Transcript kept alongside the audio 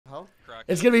How?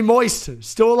 It's going to be Moist.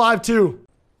 Still alive, too.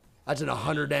 That's an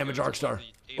 100 damage Arc Star.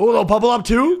 Oh, a little bubble up,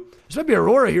 too? This might be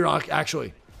Aurora here, actually.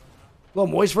 A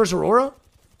little Moist versus Aurora?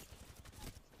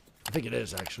 I think it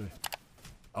is, actually.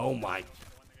 Oh, my.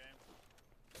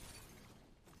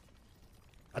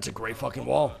 That's a great fucking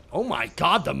wall. Oh, my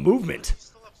God, the movement.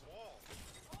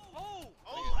 Oh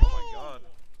my god.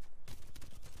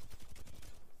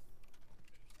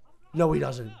 No, he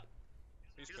doesn't.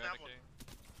 He's panicking.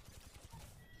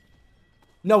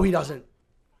 No, he doesn't.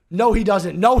 No, he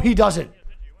doesn't. No, he doesn't.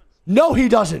 No, he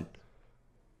doesn't.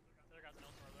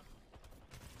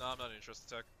 No, I'm not interested,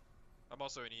 Tech. I'm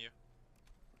also in EU.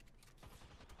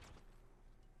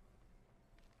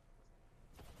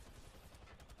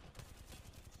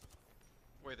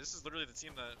 Wait, this is literally the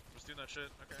team that was doing that shit.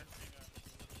 Okay.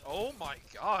 Oh my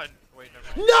god. Wait, never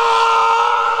mind.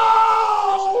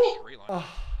 No!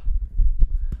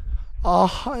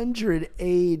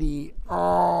 180.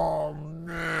 Oh,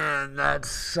 man, that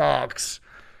sucks.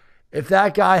 If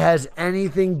that guy has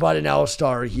anything but an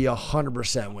L-Star, he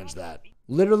 100% wins that.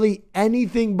 Literally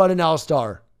anything but an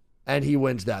L-Star, and he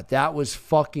wins that. That was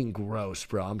fucking gross,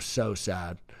 bro. I'm so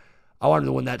sad. I wanted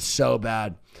to win that so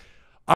bad.